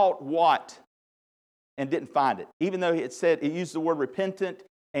sought what? And didn't find it. Even though it used the word repentant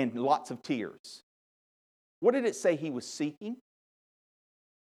and lots of tears. What did it say he was seeking?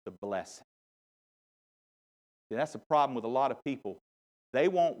 The blessing. See, that's the problem with a lot of people. They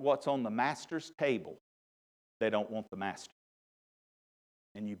want what's on the master's table. They don't want the master.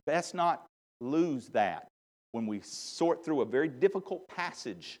 And you best not lose that when we sort through a very difficult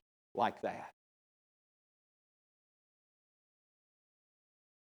passage like that.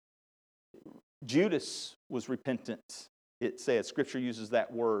 Judas was repentant, it says. Scripture uses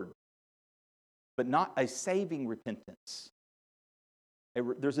that word. But not a saving repentance.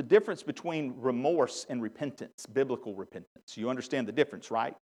 There's a difference between remorse and repentance, biblical repentance. You understand the difference,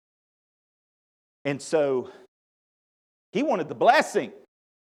 right? And so, he wanted the blessing.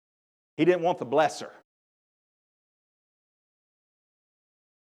 He didn't want the blesser.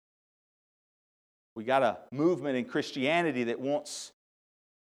 We got a movement in Christianity that wants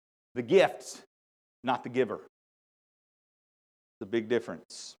the gift, not the giver. It's a big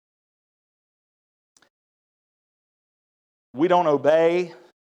difference. We don't obey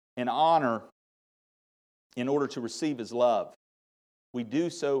and honor in order to receive His love. We do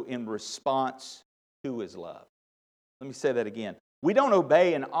so in response to His love. Let me say that again. We don't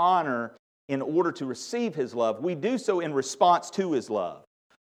obey and honor in order to receive His love. We do so in response to His love.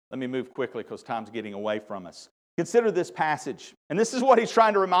 Let me move quickly because time's getting away from us. Consider this passage. And this is what he's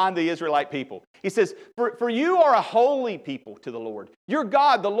trying to remind the Israelite people. He says, For you are a holy people to the Lord. Your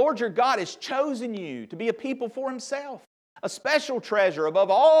God, the Lord your God, has chosen you to be a people for Himself. A special treasure above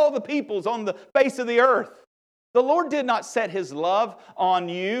all the peoples on the face of the earth. The Lord did not set His love on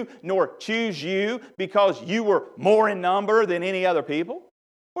you, nor choose you because you were more in number than any other people,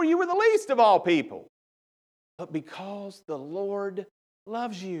 or you were the least of all people, but because the Lord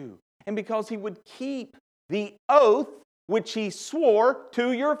loves you, and because He would keep the oath which He swore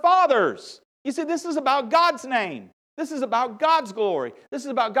to your fathers. You see, this is about God's name. This is about God's glory. This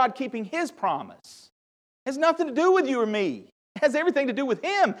is about God keeping His promise. It has nothing to do with you or me. It has everything to do with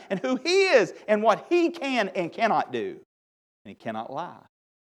Him and who He is and what He can and cannot do. And He cannot lie.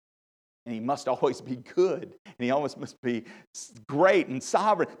 And He must always be good. And He always must be great and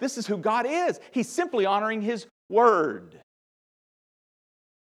sovereign. This is who God is. He's simply honoring His word.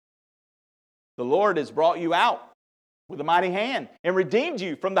 The Lord has brought you out with a mighty hand and redeemed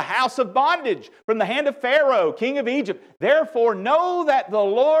you from the house of bondage, from the hand of Pharaoh, king of Egypt. Therefore know that the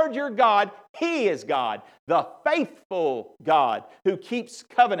Lord your God, He is God, the faithful God, who keeps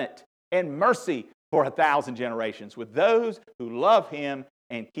covenant and mercy for 1,000 generations with those who love Him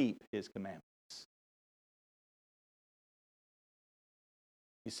and keep His commandments.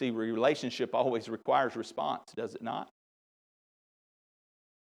 You see, relationship always requires response, does it not?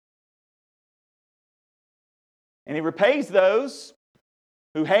 And He repays those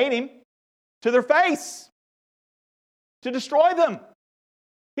who hate Him to their face, to destroy them.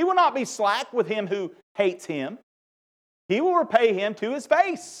 He will not be slack with him who hates Him. He will repay him to his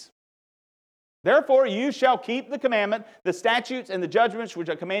face. Therefore, you shall keep the commandment, the statutes, and the judgments which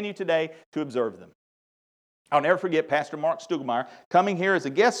I command you today to observe them. I'll never forget Pastor Mark Stugelmeyer coming here as a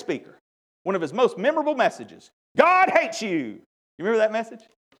guest speaker. One of his most memorable messages. God hates you. You remember that message?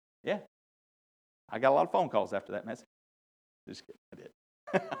 Yeah. I got a lot of phone calls after that message. Just kidding.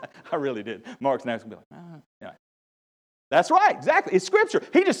 I did. I really did. Mark's now going to be like, anyway. That's right, exactly. It's Scripture.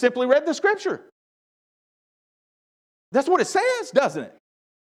 He just simply read the Scripture. That's what it says, doesn't it?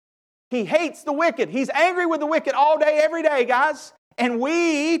 He hates the wicked. He's angry with the wicked all day, every day, guys. And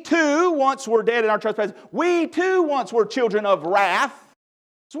we too once were dead in our trespasses. We too once were children of wrath.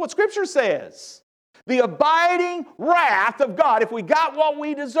 That's what Scripture says. The abiding wrath of God. If we got what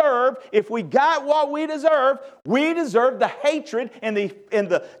we deserve, we deserve the hatred and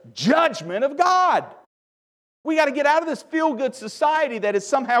the judgment of God. We got to get out of this feel-good society that has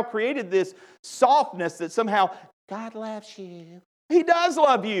somehow created this softness that somehow God loves you. He does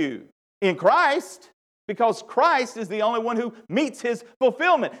love you in Christ, because Christ is the only one who meets His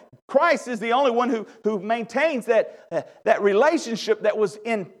fulfillment. Christ is the only one who maintains that relationship that was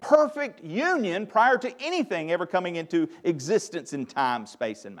in perfect union prior to anything ever coming into existence in time,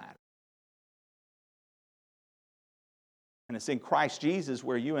 space, and matter. And it's in Christ Jesus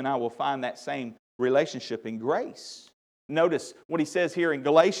where you and I will find that same relationship in grace. Notice what he says here in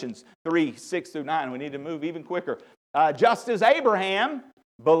Galatians 3, 6 through 9. We need to move even quicker. Just as Abraham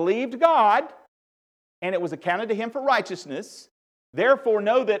believed God, and it was accounted to him for righteousness, therefore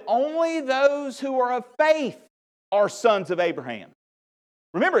know that only those who are of faith are sons of Abraham.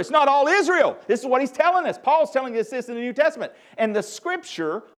 Remember, it's not all Israel. This is what he's telling us. Paul's telling us this in the New Testament. And the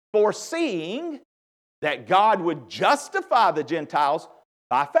Scripture, foreseeing that God would justify the Gentiles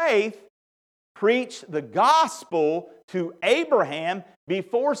by faith, preached the gospel to Abraham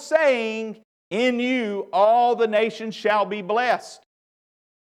before saying, in you all the nations shall be blessed.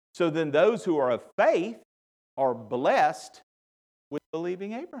 So then those who are of faith are blessed with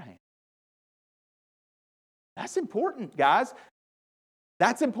believing Abraham. That's important, guys.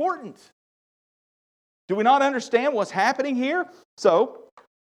 That's important. Do we not understand what's happening here? So,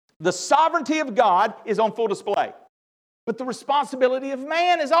 the sovereignty of God is on full display. But the responsibility of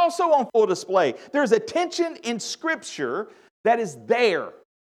man is also on full display. There's a tension in Scripture that is there.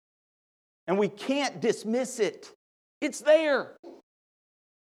 And we can't dismiss it. It's there.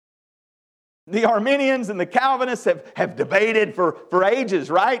 The Arminians and the Calvinists have debated for ages,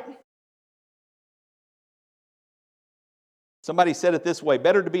 right? Somebody said it this way: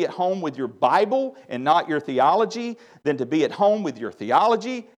 better to be at home with your Bible and not your theology than to be at home with your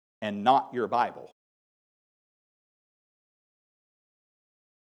theology and not your Bible.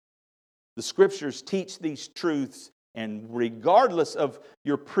 The Scriptures teach these truths, and regardless of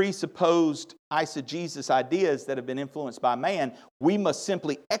your presupposed eisegesis ideas that have been influenced by man, we must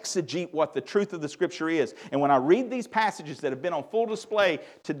simply exegete what the truth of the Scripture is. And when I read these passages that have been on full display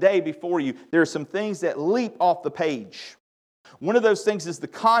today before you, there are some things that leap off the page. One of those things is the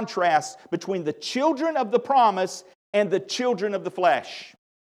contrast between the children of the promise and the children of the flesh.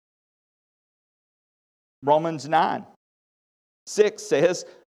 Romans 9:6 says,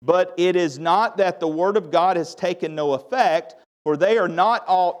 but it is not that the word of God has taken no effect, for they are not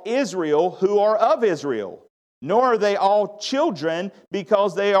all Israel who are of Israel, nor are they all children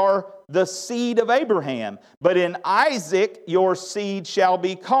because they are the seed of Abraham. But in Isaac your seed shall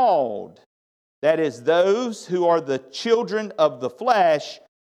be called. That is, those who are the children of the flesh,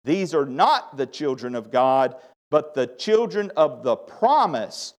 these are not the children of God, but the children of the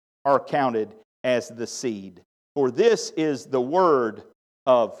promise are counted as the seed. For this is the word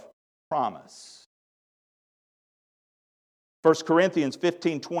of promise. 1 Corinthians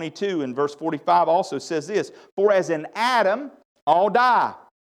 15:22 and verse 45 also says this: for as in Adam all die,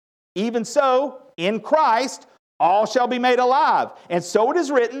 even so in Christ all shall be made alive. And so it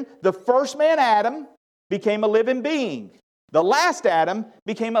is written, the first man, Adam, became a living being. The last Adam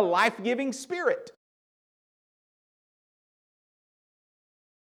became a life-giving spirit.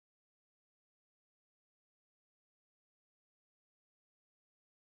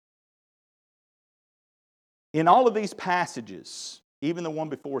 In all of these passages, even the one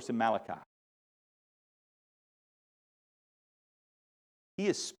before us in Malachi, he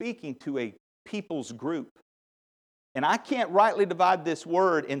is speaking to a people's group. And I can't rightly divide this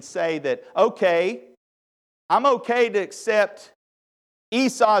word and say that, okay, I'm okay to accept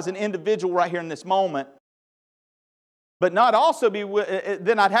Esau as an individual right here in this moment, but not also be,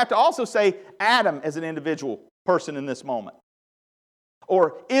 then I'd have to also say Adam as an individual person in this moment.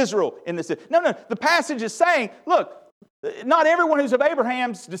 Or Israel in this. No, the passage is saying, look, not everyone who's of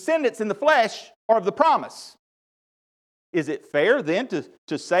Abraham's descendants in the flesh are of the promise. Is it fair then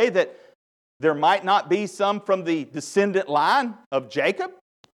to say that there might not be some from the descendant line of Jacob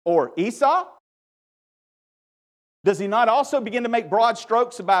or Esau? Does he not also begin to make broad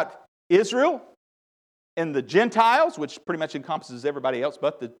strokes about Israel and the Gentiles, which pretty much encompasses everybody else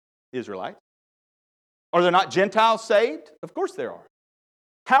but the Israelites? Are there not Gentiles saved? Of course there are.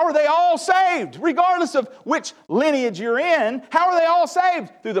 How are they all saved? Regardless of which lineage you're in, how are they all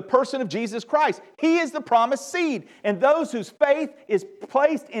saved? Through the person of Jesus Christ. He is the promised seed. And those whose faith is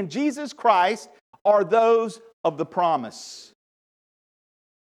placed in Jesus Christ are those of the promise.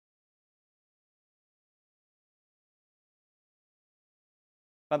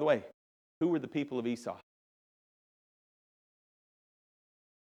 By the way, who were the people of Esau?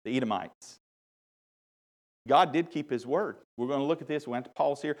 The Edomites. God did keep His word. We're going to look at this. We're going to have to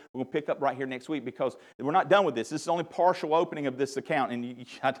pause here. We're going to pick up right here next week because we're not done with this. This is only partial opening of this account. And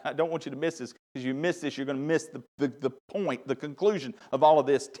I don't want you to miss this, because you miss this, you're going to miss the point, the conclusion of all of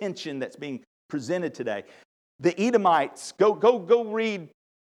this tension that's being presented today. The Edomites, go read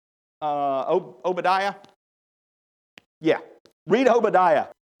Obadiah. Yeah, read Obadiah,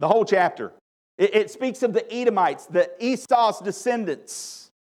 the whole chapter. It speaks of the Edomites, the Esau's descendants.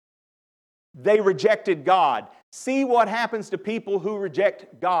 They rejected God. See what happens to people who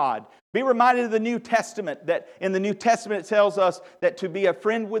reject God. Be reminded of the New Testament, that in the New Testament it tells us that to be a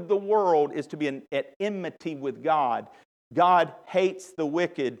friend with the world is to be at enmity with God. God hates the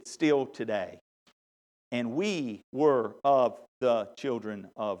wicked still today. And we were of the children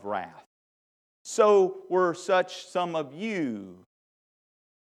of wrath. So were such some of you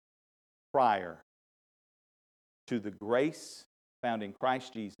prior to the grace found in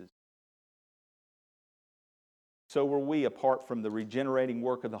Christ Jesus. So were we apart from the regenerating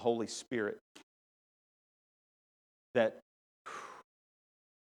work of the Holy Spirit that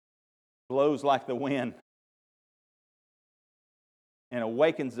blows like the wind and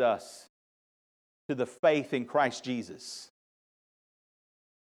awakens us to the faith in Christ Jesus.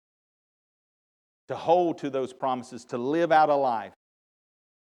 To hold to those promises, to live out a life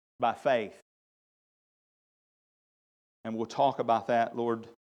by faith. And we'll talk about that, Lord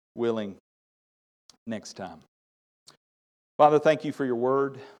willing, next time. Father, thank you for your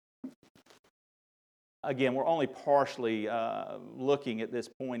word. Again, we're only partially looking at this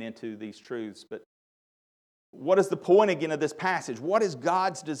point into these truths, but what is the point again of this passage? What is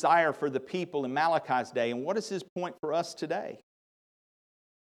God's desire for the people in Malachi's day, and what is His point for us today?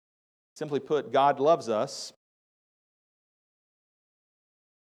 Simply put, God loves us.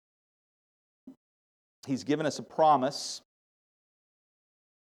 He's given us a promise.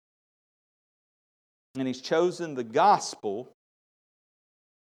 And He's chosen the gospel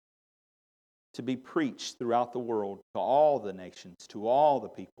to be preached throughout the world, to all the nations, to all the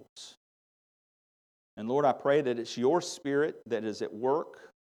peoples. And Lord, I pray that it's your Spirit that is at work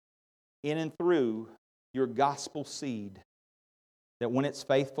in and through your gospel seed, that when it's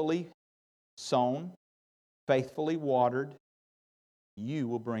faithfully sown, faithfully watered, you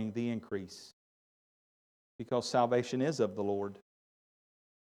will bring the increase. Because salvation is of the Lord.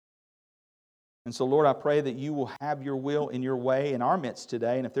 And so, Lord, I pray that you will have your will in your way in our midst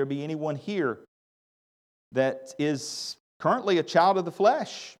today. And if there be anyone here that is currently a child of the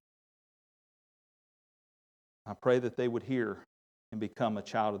flesh, I pray that they would hear and become a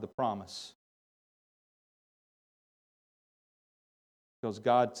child of the promise. Because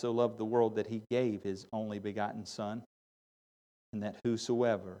God so loved the world that He gave His only begotten Son, and that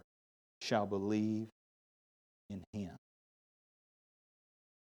whosoever shall believe in Him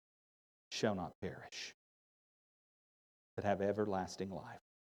shall not perish, but have everlasting life.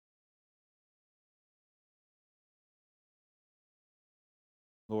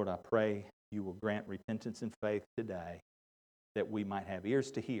 Lord, I pray you will grant repentance and faith today, that we might have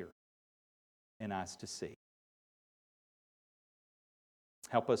ears to hear and eyes to see.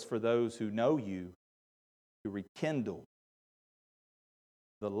 Help us, for those who know you, to rekindle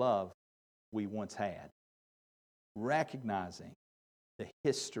the love we once had, recognizing the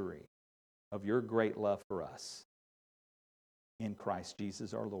history of your great love for us in Christ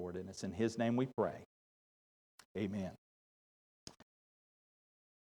Jesus our Lord. And it's in His name we pray. Amen.